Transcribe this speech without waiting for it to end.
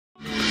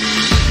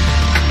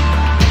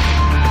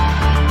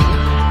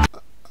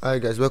Hi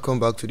guys, welcome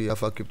back to the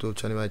Alpha Crypto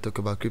channel where I talk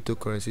about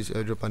cryptocurrencies,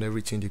 airdrop and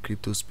everything in the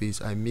crypto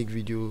space. I make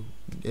video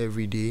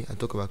every day. I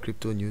talk about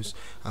crypto news,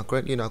 and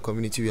currently in our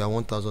community we are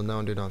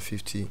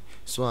 1950.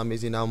 So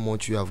amazing how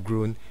much you have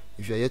grown.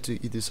 If you are yet to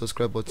hit the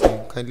subscribe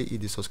button, kindly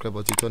hit the subscribe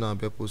button, turn on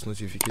bell post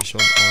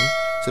notification on,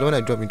 so that when I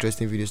drop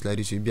interesting videos like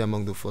this, you'll be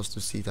among the first to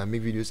see it. I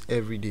make videos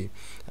every day.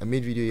 I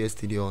made video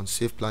yesterday on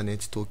Safe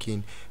Planet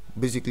token.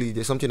 Basically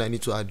there's something I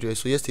need to address.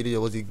 So yesterday there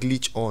was a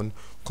glitch on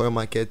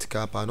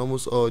CoinMarketCap and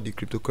almost all the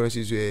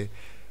cryptocurrencies were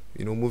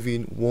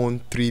moving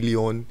 1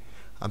 trillion,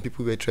 and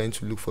people were trying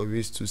to look for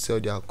ways to sell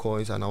their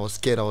coins, and I was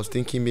scared. I was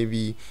thinking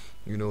maybe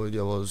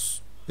there was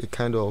a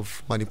kind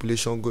of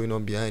manipulation going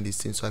on behind the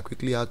scenes. So I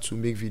quickly had to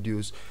make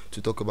videos to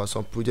talk about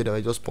some projects that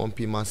were just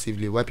pumping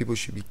massively, why people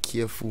should be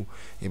careful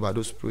about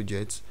those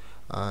projects.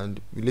 And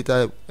we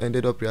later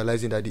ended up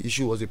realizing that the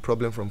issue was a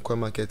problem from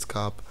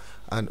CoinMarketCap,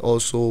 and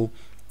also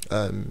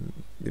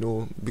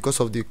because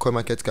of the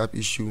CoinMarketCap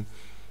issue,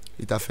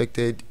 it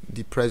affected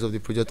the price of the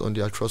project on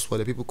their trust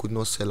wallet. People could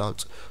not sell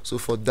out. So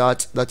for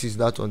that is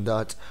that on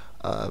that.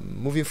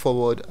 Moving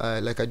forward,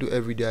 like I do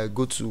every day, I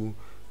go to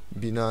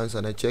Binance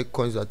and I check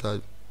coins that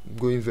are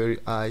going very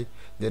high.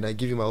 Then I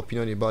give you my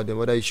opinion about them,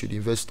 whether you should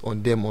invest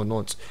on them or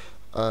not.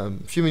 A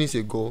few minutes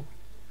ago,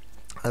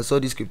 I saw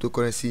this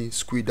cryptocurrency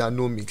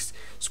Squidanomics,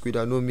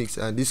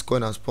 and this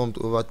coin has pumped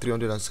over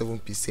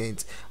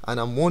 307%. And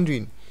I'm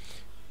wondering,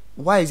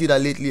 why is it that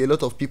lately a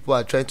lot of people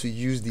are trying to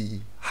use the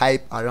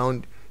hype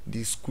around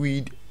the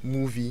Squid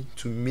movie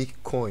to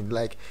make coin?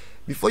 Like,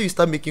 before you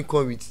start making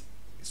coin with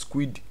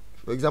Squid,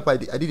 for example, I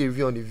did a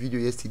review on the video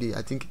yesterday.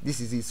 I think this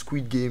is a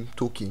Squid Game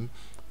token.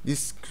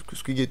 This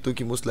Squid Game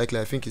token most likely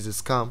I think is a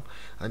scam,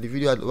 and the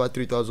video had over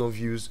 3,000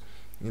 views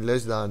in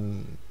less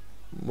than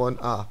 1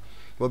 hour.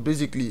 But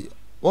basically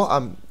what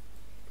I'm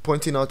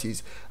pointing out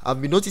is,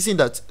 I've been noticing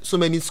that so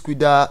many Squid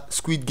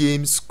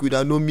Games,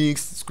 Squidanomics,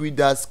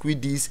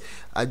 Squid this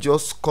are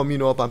just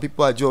coming up, and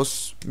people are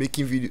just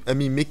making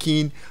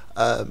making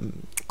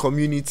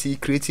community,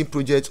 creating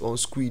projects on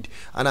Squid.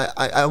 And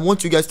I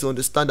want you guys to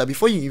understand that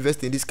before you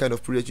invest in this kind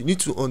of project, you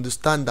need to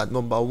understand that,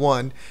 number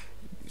one,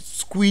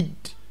 Squid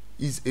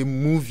is a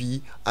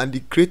movie, and the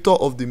creator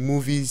of the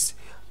movies,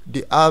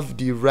 they have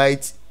the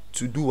right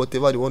to do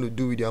whatever they want to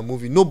do with their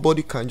movie.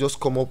 Nobody can just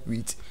come up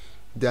with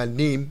their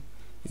name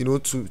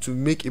to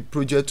make a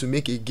project, to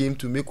make a game,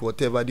 to make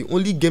whatever. The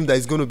only game that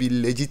is going to be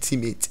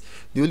legitimate,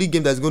 the only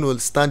game that's going to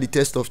stand the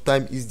test of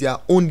time is their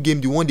own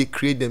game, the one they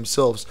create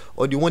themselves,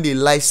 or the one they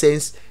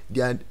license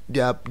their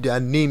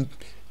name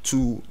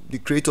to the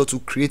creator to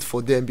create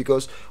for them.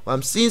 Because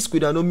I'm seeing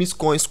Squidanomics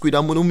coins,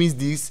 Squidanomics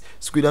this,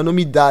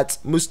 Squidanomics that,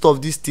 most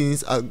of these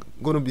things are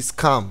going to be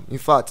scam. In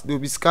fact, they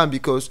will be scam,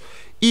 because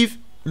if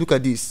look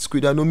at this: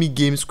 Squidanomy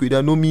game,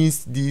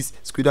 Squidanomics this,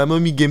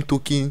 Squidanomy game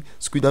token,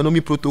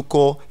 Squidanomy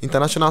protocol,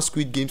 international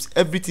Squid Games,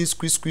 everything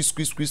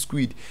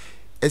Squid,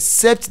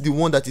 except the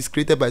one that is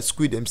created by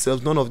Squid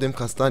themselves. None of them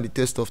can stand the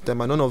test of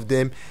time, and none of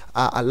them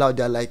are allowed.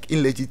 They are like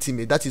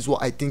illegitimate. That is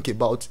what I think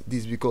about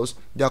this, because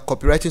they are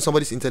copyrighting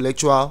somebody's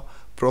intellectual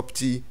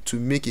property to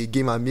make a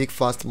game and make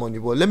fast money.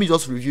 But let me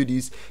just review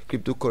this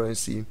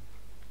cryptocurrency.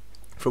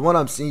 From what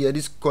I'm seeing here,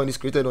 this coin is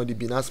created on the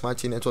Binance Smart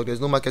Chain network.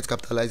 There's no market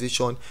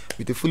capitalization,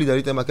 with a fully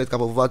diluted market cap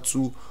of over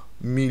 $2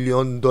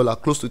 million,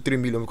 close to $3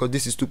 million, because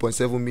this is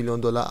 $2.7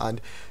 million, and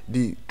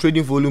the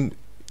trading volume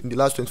in the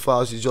last 24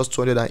 hours is just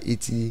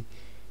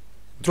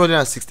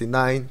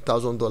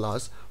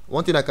 $269,000.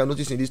 One thing I can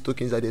notice in this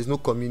token is that there's no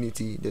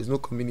community. There's a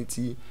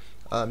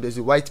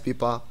white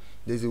paper,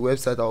 there's a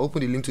website. I'll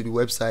open the link to the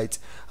website,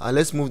 and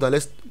let's move down.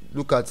 Let's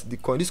look at the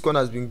coin. This coin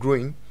has been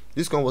growing.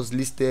 This coin was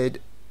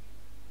listed,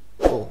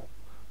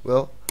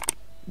 well,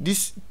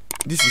 this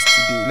is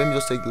today. Let me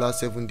just take the last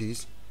 7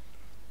 days.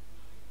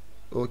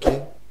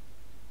 Okay,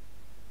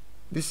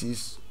 this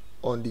is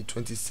on the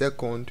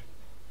 22nd.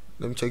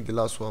 Let me check the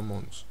last 1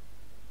 month.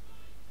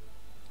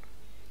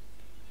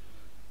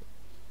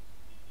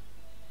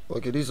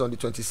 Okay, this is on the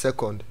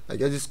 22nd. I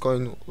guess this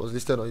coin was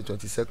listed on the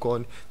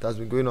 22nd. It has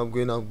been going up,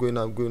 going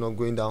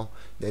down.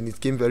 Then it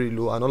came very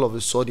low, and all of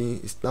a sudden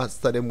it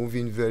started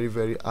moving very,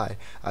 very high.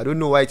 I don't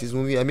know why it is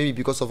moving. Maybe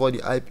because of all the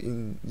hype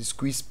in the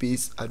Squid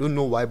space. I don't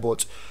know why,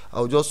 but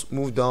I'll just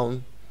move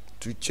down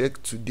to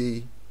check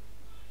today.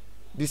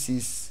 This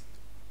is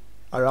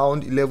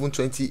around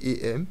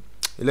 11:20 a.m.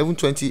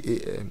 11:20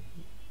 a.m.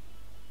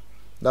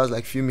 That was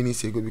like a few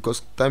minutes ago,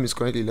 because time is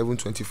currently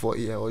 11:24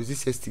 a.m. Or is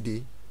this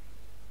yesterday?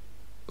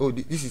 Oh,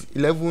 this is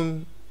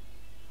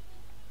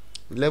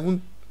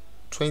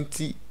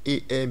 11:20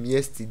 a.m.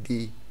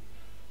 yesterday.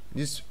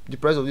 The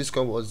price of this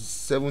coin was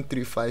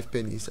 735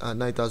 pennies, and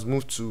now it has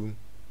moved to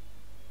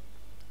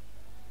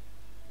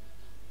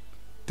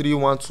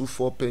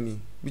 3124 penny,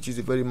 which is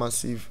a very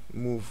massive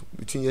move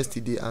between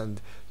yesterday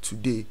and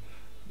today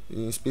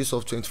in a space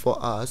of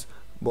 24 hours.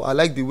 But I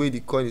like the way the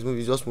coin is moving.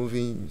 It's just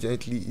moving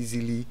gently,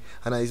 easily,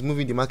 and as it's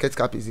moving, the market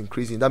cap is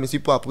increasing. That means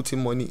people are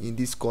putting money in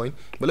this coin.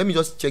 But let me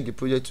just check the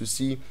project to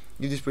see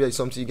if this project is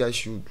something you guys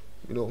should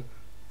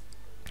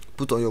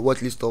put on your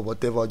watch list or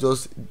whatever.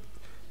 Just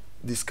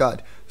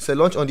discard. So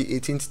launched on the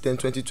 18th 10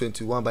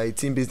 2021 by a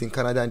team based in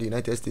Canada and the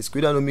United States.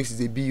 Squidanomics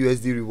is a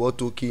BUSD reward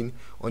token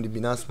on the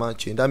Binance Smart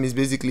Chain. That means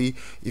basically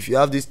if you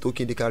have this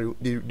token,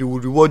 they will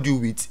reward you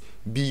with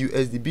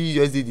BUSD.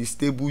 BUSD is the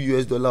stable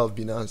US dollar of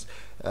Binance.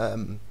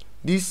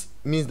 This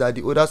means that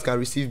the holders can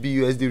receive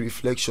BUSD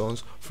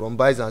reflections from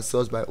buys and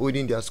sells by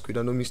holding their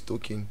Squidanomics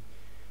token.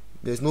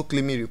 There's no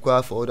claiming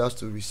required for others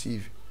to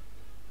receive.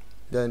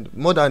 Then,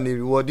 more than a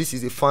reward, this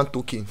is a fan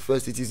token.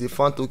 First, it is a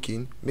fan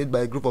token made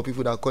by a group of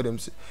people that call them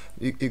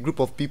a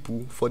group of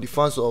people for the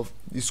fans of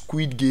the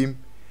Squid Game,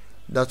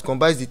 that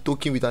combines the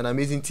token with an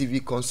amazing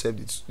TV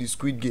concept, the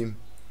Squid Game.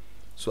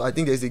 So I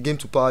think there's a game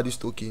to power this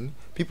token.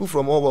 People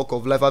from all walks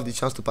of life have the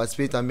chance to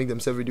participate and make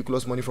themselves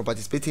ridiculous money from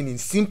participating in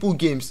simple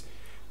games.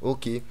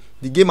 Okay,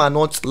 the game are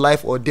not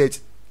life or death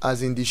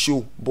as in the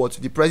show, but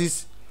the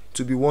prizes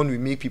to be won will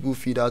make people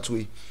feel that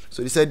way.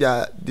 So they said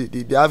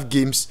they have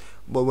games,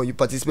 but when you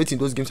participate in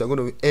those games, you're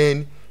going to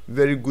earn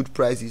very good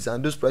prizes,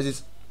 and those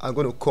prizes are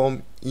going to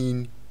come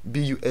in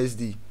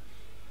BUSD.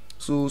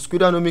 So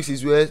Squidanomics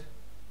is where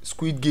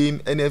Squid Game,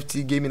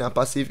 NFT, gaming, and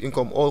passive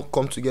income all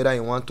come together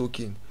in one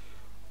token.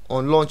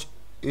 On launch,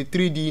 a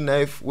 3D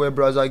knife web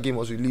browser game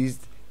was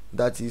released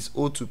that is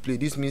owed to play.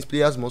 This means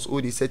players must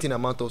hold a certain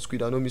amount of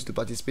Squidanomics to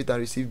participate and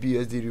receive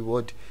BUSD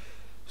reward.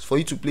 For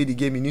you to play the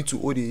game, you need to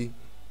hold a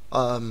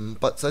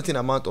certain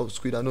amount of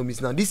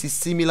Squidanomics. Now this is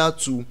similar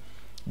to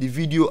the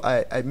video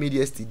I made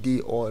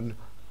yesterday on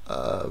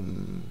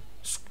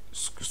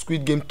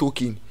Squid Game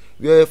token,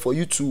 where for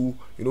you to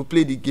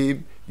play the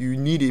game, you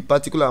need a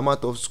particular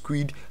amount of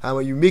squid, and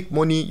when you make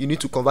money, you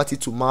need to convert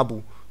it to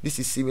marble. This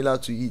is similar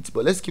to it,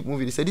 but let's keep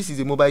moving. They said this is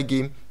a mobile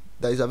game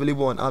that is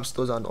available on app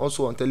stores and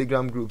also on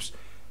Telegram groups.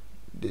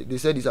 They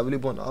said it's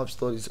available on app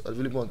stores, it's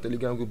available on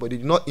Telegram group, but they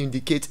did not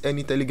indicate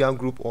any Telegram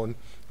group on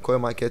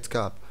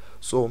CoinMarketCap.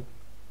 So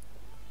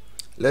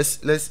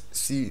let's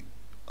see.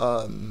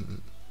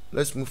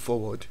 Let's move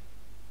forward.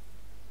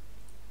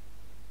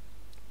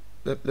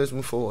 Let's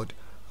move forward.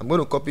 I'm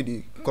going to copy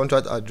the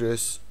contract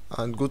address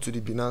and go to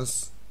the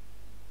Binance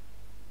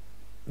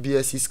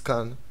BSC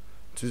scan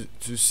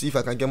to see if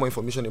I can get more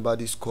information about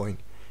this coin.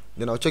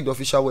 Then I'll check the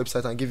official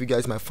website and give you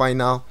guys my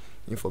final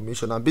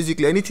information. And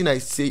basically anything I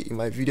say in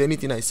my video,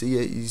 anything I say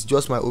here is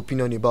just my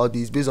opinion about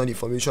this based on the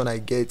information I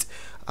get.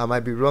 I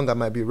might be wrong, I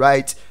might be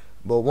right,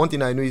 but one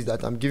thing I know is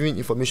that I'm giving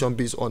information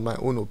based on my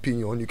own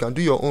opinion. You can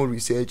do your own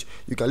research.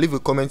 You can leave a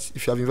comment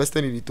if you have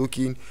invested in the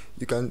token.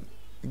 You can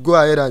go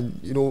ahead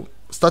and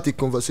start a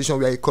conversation.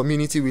 We are a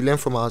community, we learn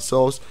from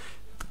ourselves,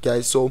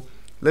 guys. So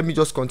let me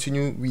just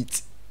continue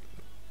with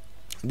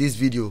this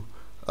video.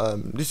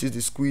 This is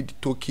the Squid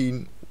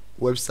token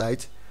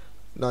website.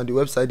 Now the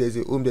website, there's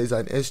a home, there's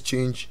an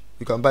exchange.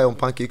 You can buy on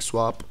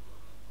PancakeSwap.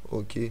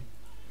 Okay.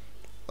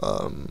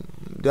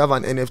 They have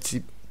an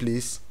NFT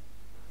place.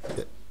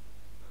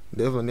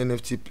 They have an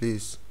NFT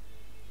place.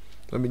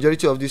 The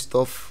majority of this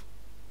stuff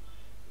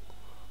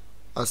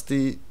are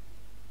still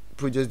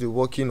projects they're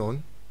working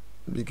on,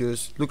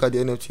 because look at the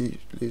NFT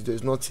place,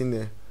 there's nothing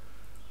there.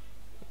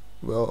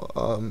 Well,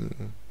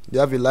 they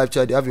have a live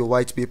chat, they have a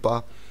white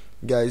paper.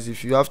 Guys,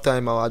 if you have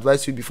time, I'll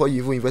advise you, before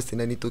you even invest in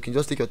any token,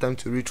 just take your time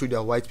to read through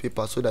their white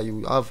paper so that you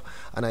will have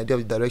an idea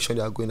of the direction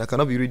they are going. I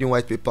cannot be reading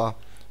white paper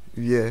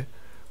here.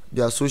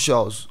 Their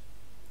socials,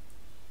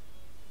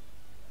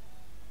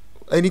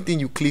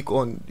 anything you click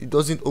on, it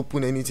doesn't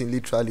open anything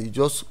literally. It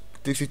just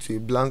takes you to a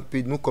blank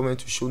page, no comment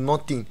to show,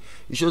 nothing.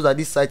 It shows that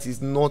this site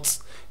is not,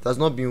 it has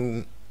not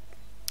been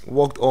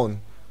worked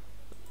on.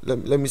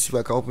 Let me see if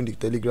I can open the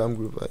Telegram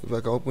group, if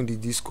I can open the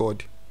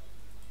Discord,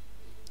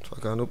 if I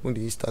can open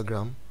the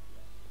Instagram,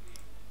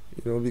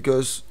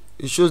 because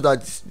it shows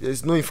that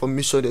there's no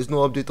information, there's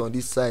no update on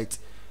this site.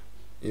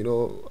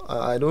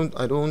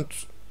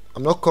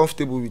 I'm not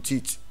comfortable with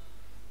it.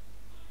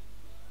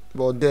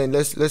 But then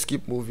let's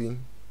keep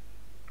moving.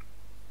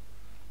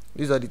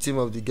 These are the team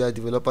of the guy: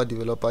 developer,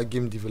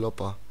 game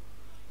developer.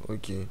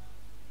 Okay.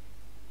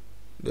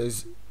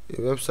 There's a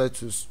website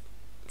to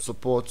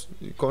support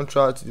the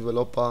contract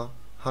developer.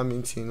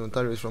 Hamilton,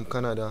 Ontario, is from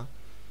Canada.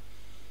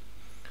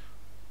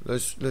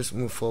 Let's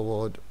move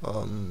forward.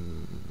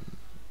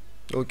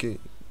 Okay,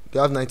 they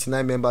have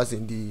 99 members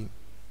in the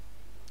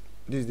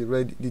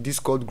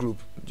Discord group.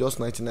 Just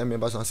 99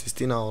 members and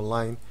 16 are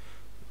online.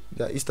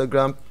 Their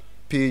Instagram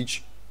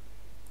page,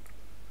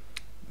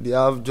 they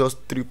have just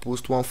 3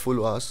 posts, 1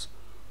 followers,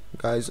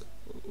 guys.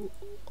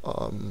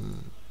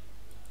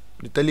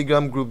 The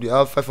Telegram group, they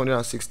have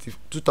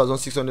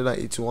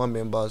 2,681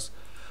 members,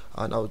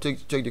 and I'll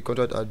check the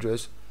contract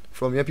address.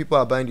 From here, people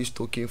are buying this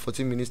token.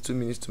 14 minutes, 2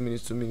 minutes, 2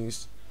 minutes, 2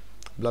 minutes,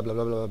 blah blah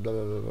blah blah blah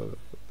blah blah blah.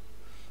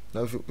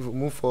 Now if we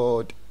move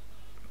forward,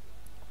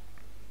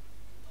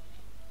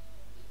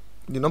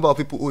 the number of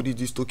people who hold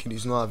this token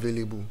is not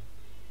available,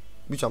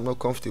 which I'm not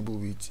comfortable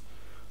with.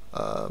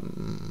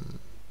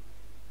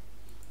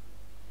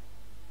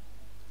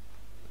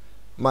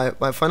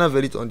 My final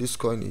verdict on this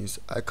coin is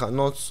I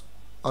cannot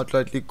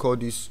outrightly call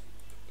this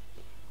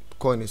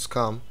coin a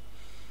scam.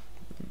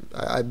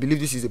 I believe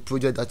this is a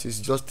project that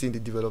is just in the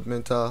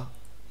developmental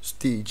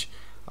stage,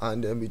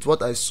 and with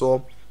what I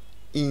saw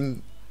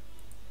in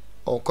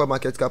on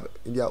CoinMarketCap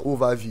in their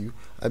overview,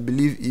 I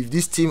believe if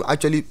this team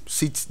actually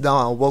sits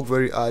down and work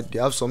very hard, they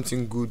have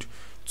something good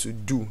to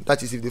do.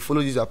 That is, if they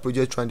follow this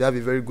project and they have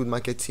a very good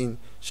marketing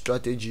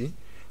strategy.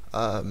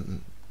 If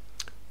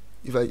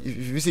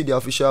you visit the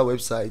official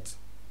website,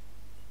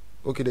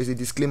 okay, there's a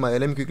disclaimer here.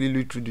 Let me quickly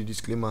read through the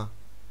disclaimer.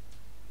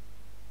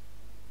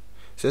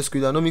 It says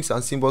Squidanomics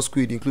and symbol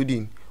Squid,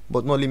 including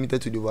but not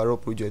limited to the overall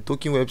project.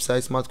 Token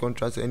website, smart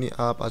contracts, any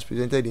app as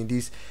presented in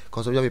this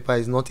consumption paper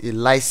is not a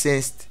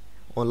licensed,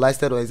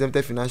 unlicensed or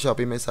exempted financial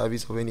payment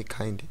service of any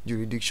kind,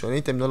 jurisdiction.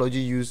 Any terminology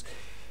used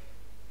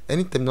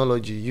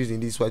in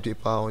this white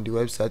paper on the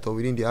website or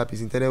within the app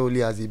is intended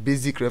only as a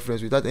basic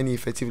reference without any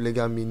effective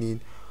legal meaning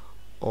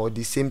or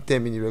the same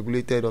term in the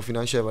regulated or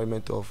financial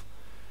environment of.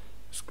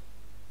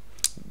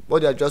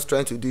 What they are just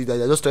trying to do is that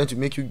they are just trying to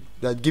make you,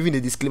 that giving a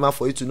disclaimer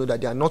for you to know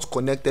that they are not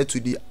connected to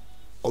the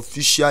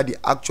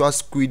actual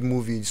Squid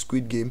movie,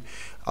 Squid Game.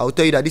 I'll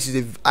tell you that this is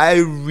a high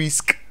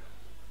risk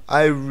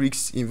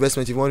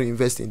investment. If you want to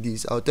invest in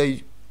this, I'll tell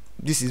you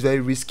this is very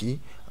risky.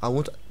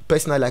 I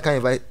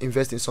can't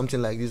invest in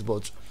something like this,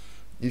 but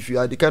if you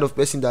are the kind of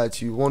person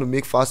that you want to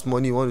make fast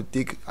money, you want to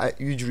take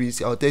huge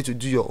risks, I'll tell you to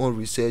do your own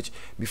research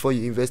before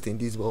you invest in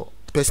this. But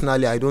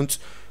personally,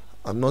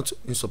 I'm not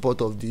in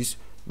support of this.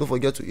 Don't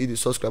forget to hit the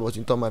subscribe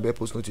button, turn my bell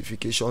post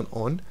notification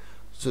on.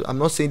 So I'm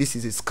not saying this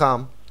is a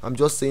scam. I'm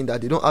just saying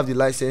that they don't have the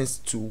license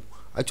to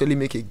actually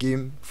make a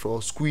game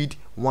for Squid.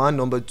 One,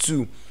 number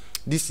two,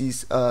 this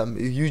is a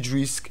huge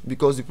risk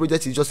because the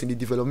project is just in the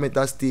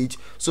developmental stage.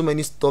 So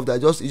many stuff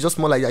that it's just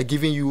more like they're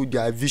giving you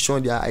their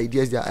vision, their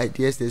ideas.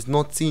 There's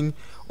nothing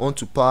on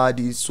to power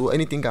this, so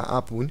anything can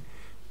happen.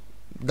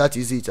 That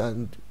is it.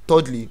 And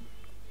thirdly,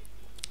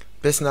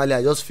 personally,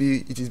 I just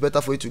feel it is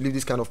better for you to leave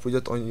this kind of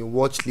project on your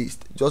watch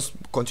list. Just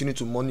continue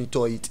to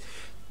monitor it.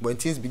 When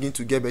things begin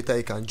to get better,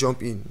 you can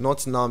jump in.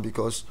 Not now,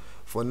 because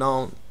for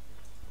now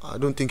I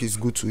don't think it's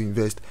good to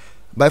invest.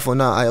 Bye for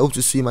now. I hope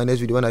to see you in my next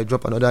video when I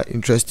drop another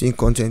interesting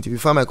content. If you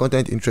find my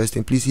content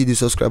interesting, please hit the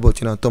subscribe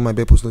button and turn my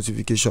bell post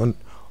notification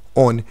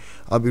on.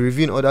 I'll be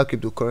reviewing other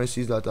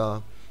cryptocurrencies that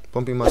are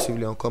pumping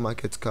massively on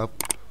CoinMarketCap,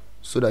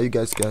 so that you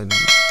guys can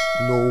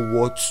know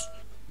what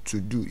to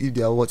do if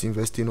they are worth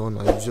investing on,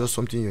 and it's just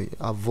something you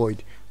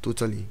avoid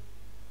totally.